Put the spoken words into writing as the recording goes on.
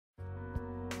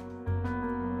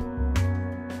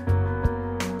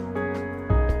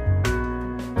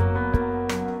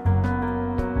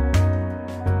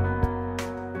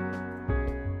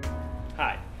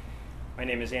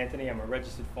name is Anthony. I'm a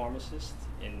registered pharmacist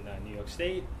in New York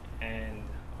State and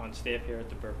on staff here at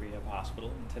the Burke Rehab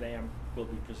Hospital. And today we'll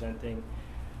be presenting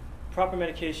proper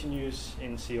medication use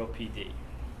in COPD.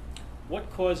 What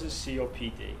causes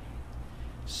COPD?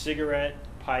 Cigarette,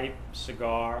 pipe,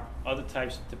 cigar, other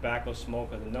types of tobacco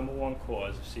smoke are the number one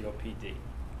cause of COPD.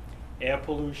 Air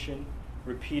pollution,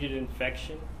 repeated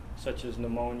infection, such as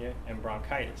pneumonia and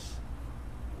bronchitis.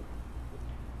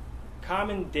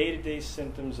 Common day-to-day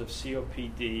symptoms of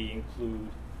COPD include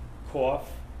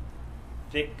cough,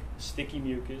 thick, sticky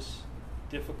mucus,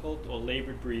 difficult or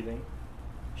labored breathing,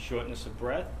 shortness of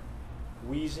breath,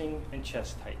 wheezing, and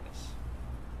chest tightness.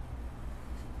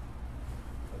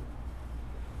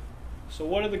 So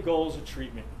what are the goals of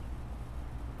treatment?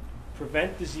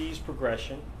 Prevent disease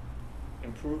progression,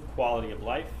 improve quality of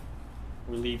life,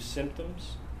 relieve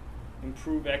symptoms,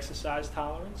 improve exercise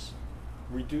tolerance,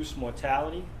 reduce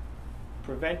mortality,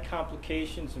 prevent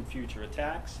complications in future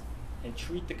attacks, and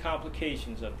treat the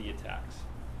complications of the attacks.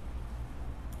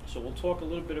 So we'll talk a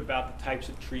little bit about the types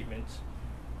of treatments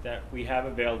that we have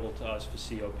available to us for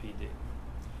COPD.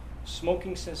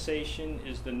 Smoking cessation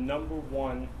is the number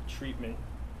one treatment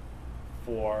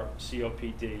for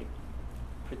COPD,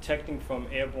 protecting from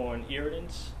airborne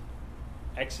irritants,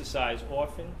 exercise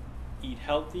often, eat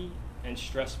healthy, and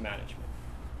stress management.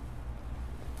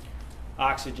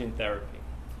 Oxygen therapy.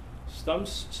 Some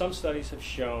studies have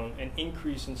shown an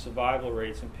increase in survival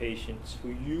rates in patients who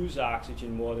use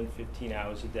oxygen more than 15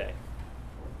 hours a day.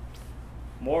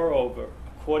 Moreover,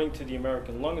 according to the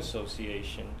American Lung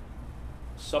Association,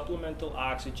 supplemental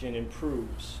oxygen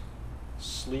improves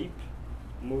sleep,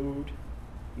 mood,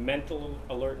 mental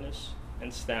alertness,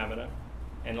 and stamina,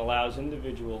 and allows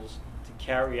individuals to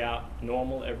carry out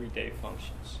normal everyday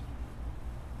functions.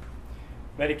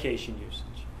 Medication usage.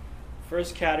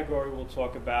 First category we'll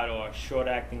talk about are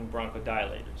short-acting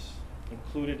bronchodilators.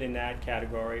 Included in that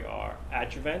category are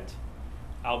Atrovent,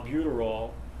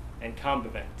 albuterol, and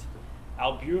Combivent.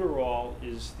 Albuterol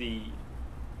is the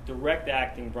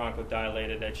direct-acting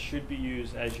bronchodilator that should be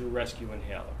used as your rescue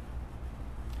inhaler.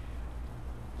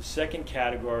 The second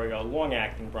category are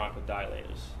long-acting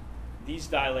bronchodilators. These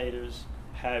dilators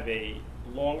have a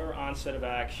longer onset of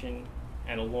action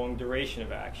and a long duration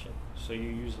of action, so you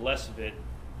use less of it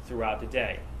throughout the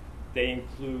day. They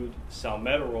include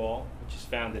salmeterol, which is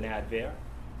found in Advair,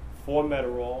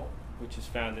 formoterol, which is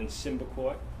found in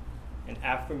Symbicort, and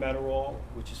afrometerol,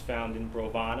 which is found in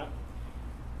Brovana.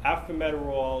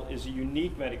 Afrometerol is a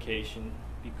unique medication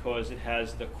because it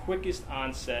has the quickest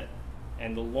onset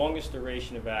and the longest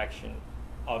duration of action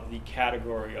of the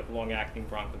category of long-acting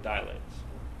bronchodilators.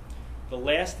 The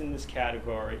last in this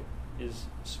category is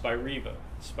Spiriva.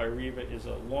 Spiriva is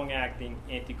a long-acting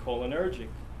anticholinergic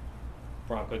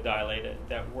bronchodilator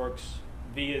that works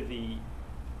via the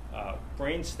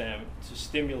brainstem to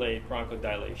stimulate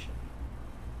bronchodilation.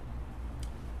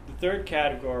 The third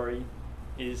category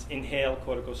is inhaled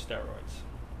corticosteroids.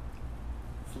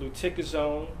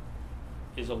 Fluticasone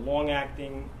is a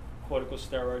long-acting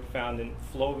corticosteroid found in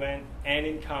Flovent and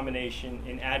in combination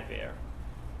in Advair.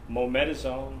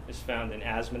 Mometasone is found in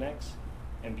Asmonex,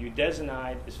 and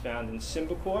budesonide is found in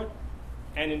Symbicort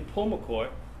and in Pulmicort,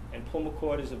 and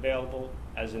Pulmicort is available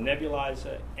as a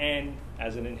nebulizer and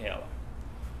as an inhaler.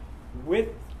 With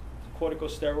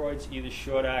corticosteroids, either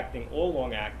short-acting or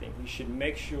long-acting, we should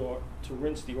make sure to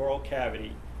rinse the oral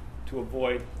cavity to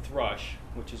avoid thrush,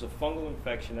 which is a fungal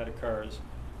infection that occurs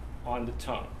on the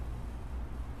tongue,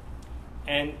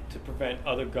 and to prevent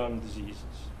other gum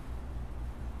diseases.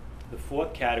 The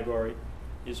fourth category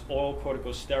is oral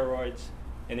corticosteroids,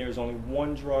 and there is only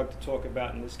one drug to talk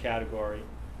about in this category,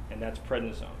 and that's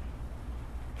prednisone.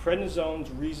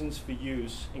 Prednisone's reasons for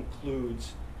use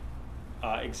includes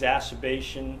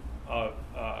exacerbation of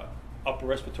upper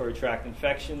respiratory tract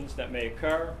infections that may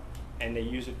occur, and they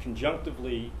use it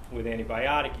conjunctively with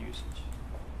antibiotic usage.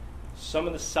 Some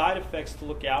of the side effects to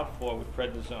look out for with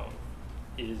prednisone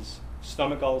is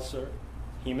stomach ulcer,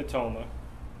 hematoma,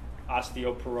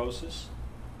 osteoporosis,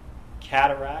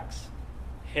 cataracts,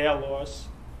 hair loss,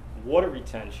 water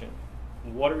retention.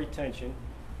 Water retention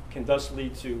can thus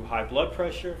lead to high blood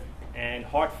pressure and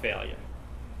heart failure.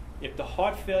 If the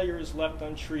heart failure is left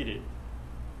untreated,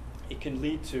 it can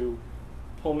lead to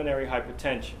pulmonary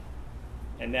hypertension,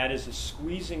 and that is a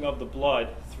squeezing of the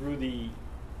blood through the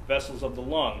vessels of the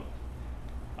lung,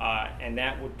 and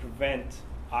that would prevent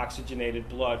oxygenated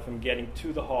blood from getting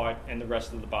to the heart and the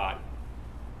rest of the body.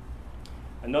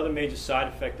 Another major side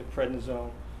effect of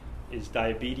prednisone is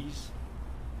diabetes.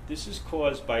 This is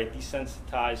caused by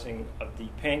desensitizing of the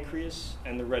pancreas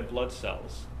and the red blood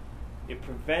cells. It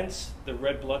prevents the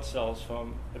red blood cells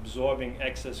from absorbing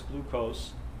excess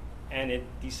glucose, and it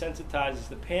desensitizes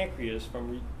the pancreas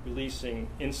from releasing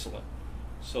insulin.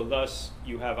 So thus,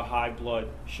 you have a high blood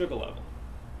sugar level.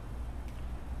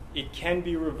 It can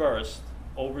be reversed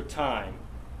over time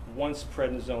once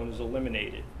prednisone is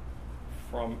eliminated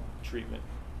from treatment.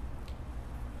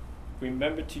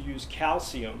 Remember to use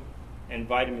calcium and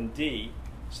vitamin D,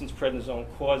 since prednisone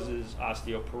causes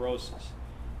osteoporosis.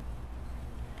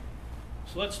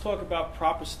 So let's talk about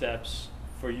proper steps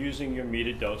for using your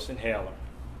metered dose inhaler.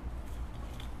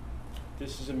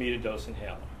 This is a metered dose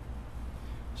inhaler.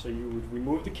 So you would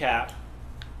remove the cap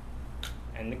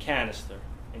and the canister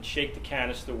and shake the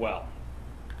canister well.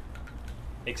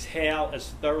 Exhale as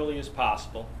thoroughly as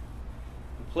possible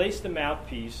and place the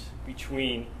mouthpiece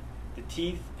between the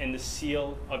teeth and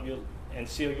seal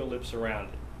your lips around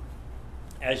it.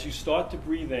 As you start to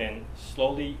breathe in,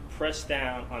 slowly press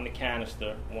down on the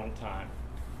canister one time.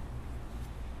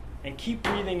 And keep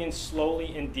breathing in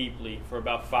slowly and deeply for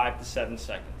about 5 to 7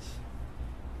 seconds.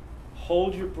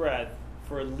 Hold your breath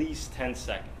for at least 10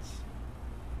 seconds.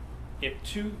 If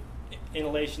 2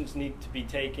 inhalations need to be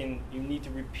taken, you need to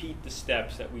repeat the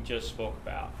steps that we just spoke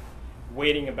about,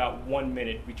 waiting about 1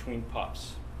 minute between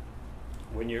puffs.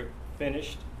 When you're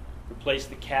finished, replace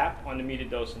the cap on the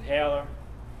metered dose inhaler.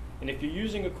 And if you're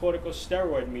using a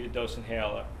corticosteroid metered dose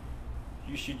inhaler,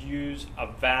 you should use a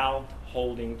valved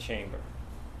holding chamber.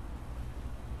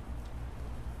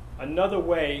 Another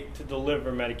way to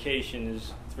deliver medication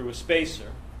is through a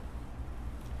spacer.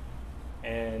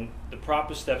 And the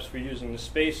proper steps for using the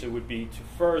spacer would be to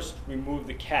first remove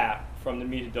the cap from the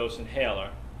metered dose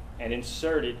inhaler and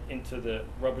insert it into the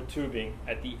rubber tubing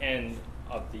at the end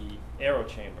of the aero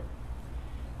chamber.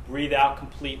 Breathe out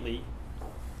completely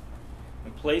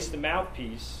and place the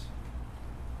mouthpiece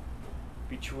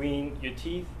between your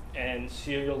teeth and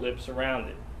seal your lips around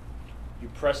it. You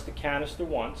press the canister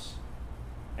once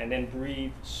and then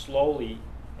breathe slowly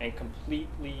and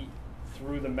completely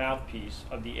through the mouthpiece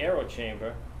of the aero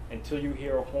chamber until you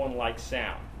hear a horn-like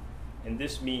sound. And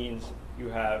this means you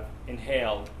have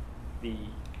inhaled the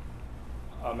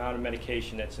amount of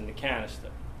medication that's in the canister.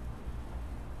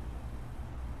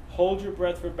 Hold your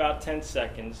breath for about 10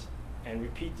 seconds and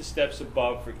repeat the steps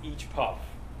above for each puff.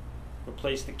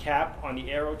 Replace the cap on the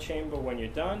aero chamber when you're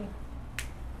done,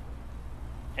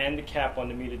 and the cap on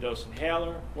the metered dose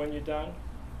inhaler when you're done.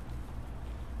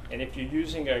 And if you're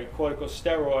using a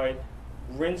corticosteroid,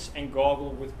 rinse and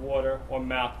gargle with water or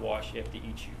mouthwash after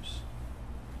each use.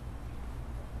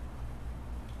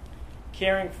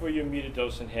 Caring for your metered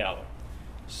dose inhaler.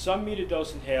 Some metered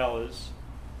dose inhalers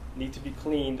need to be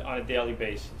cleaned on a daily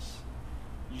basis.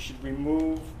 You should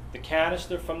remove the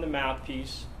canister from the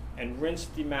mouthpiece and rinse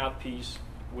the mouthpiece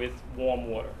with warm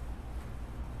water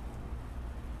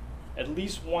at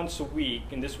least once a week,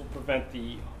 and this will prevent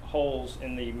the holes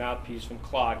in the mouthpiece from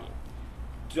clogging.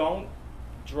 Don't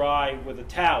dry with a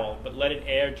towel, but let it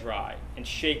air dry and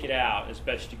shake it out as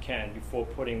best you can before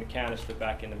putting the canister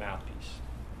back in the mouthpiece.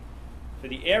 For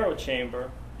the aero chamber,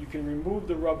 you can remove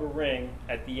the rubber ring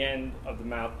at the end of the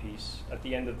mouthpiece, at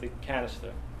the end of the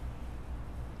canister,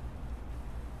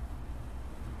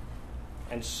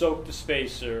 and soak the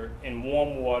spacer in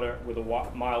warm water with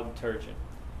a mild detergent.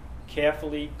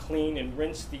 Carefully clean and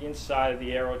rinse the inside of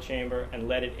the aero chamber and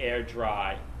let it air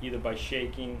dry, either by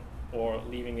shaking or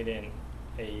leaving it in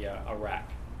a rack.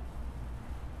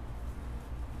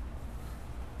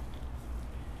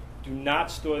 Do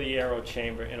not store the aero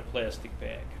chamber in a plastic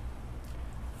bag.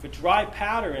 For dry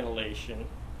powder inhalation,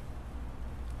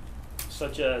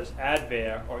 such as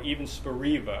Advair or even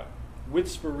Spiriva, with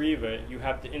Spiriva you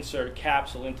have to insert a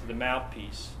capsule into the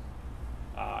mouthpiece,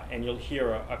 and you'll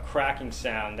hear a cracking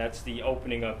sound. That's the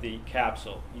opening of the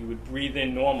capsule. You would breathe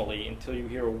in normally until you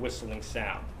hear a whistling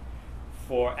sound.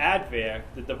 For Advair,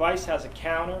 the device has a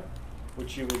counter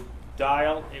which you would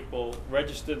dial. It will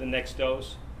register the next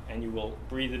dose, and you will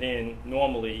breathe it in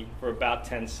normally for about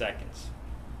 10 seconds.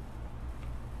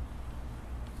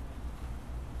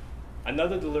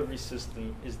 Another delivery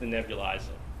system is the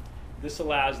nebulizer. This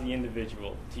allows the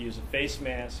individual to use a face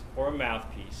mask or a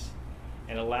mouthpiece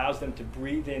and allows them to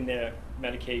breathe in their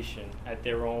medication at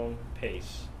their own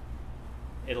pace.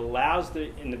 It allows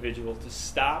the individual to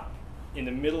stop in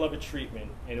the middle of a treatment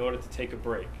in order to take a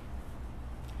break.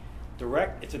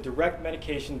 It's a direct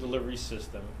medication delivery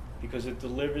system because it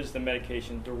delivers the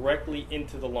medication directly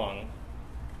into the lung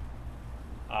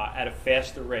at a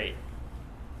faster rate.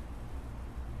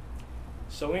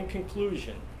 So in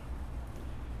conclusion,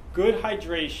 good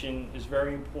hydration is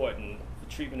very important for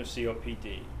treatment of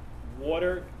COPD.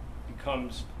 Water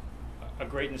becomes a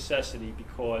great necessity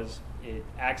because it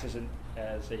acts as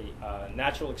a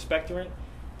natural expectorant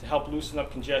to help loosen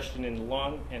up congestion in the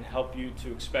lung and help you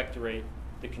to expectorate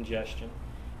the congestion.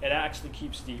 It actually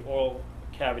keeps the oral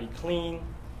cavity clean,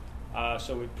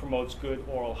 so it promotes good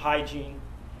oral hygiene.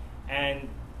 And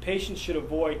patients should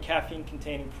avoid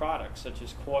caffeine-containing products such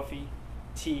as coffee,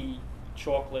 tea,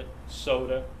 chocolate,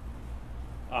 soda.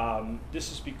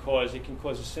 This is because it can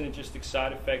cause a synergistic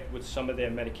side effect with some of their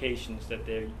medications that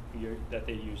they're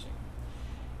using.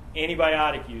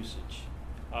 Antibiotic usage.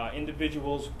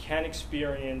 Individuals can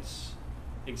experience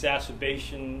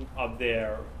exacerbation of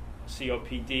their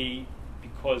COPD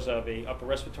because of an upper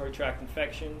respiratory tract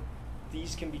infection.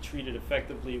 These can be treated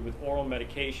effectively with oral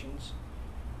medications.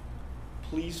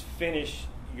 Please finish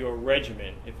your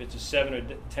regimen. If it's a 7 or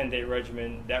 10-day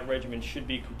regimen, that regimen should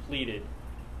be completed.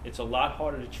 It's a lot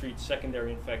harder to treat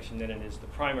secondary infection than it is the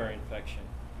primary infection.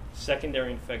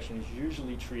 Secondary infection is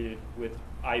usually treated with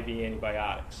IV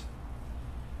antibiotics.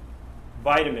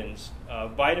 Vitamins.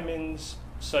 Vitamins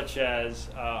such as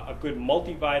a good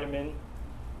multivitamin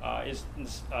is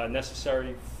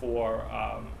necessary for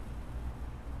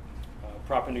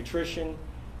proper nutrition.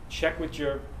 Check with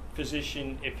your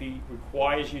physician if he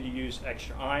requires you to use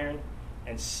extra iron,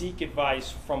 and seek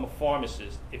advice from a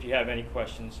pharmacist if you have any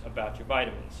questions about your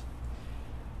vitamins.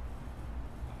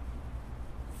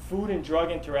 Food and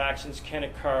drug interactions can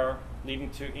occur, leading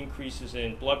to increases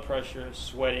in blood pressure,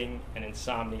 sweating, and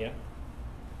insomnia.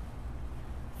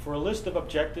 For a list of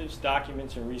objectives,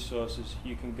 documents, and resources,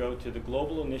 you can go to the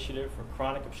Global Initiative for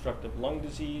Chronic Obstructive Lung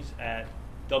Disease at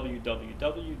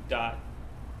www.goldcopd,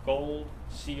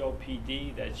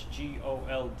 that's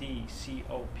GOLDCOPD.org.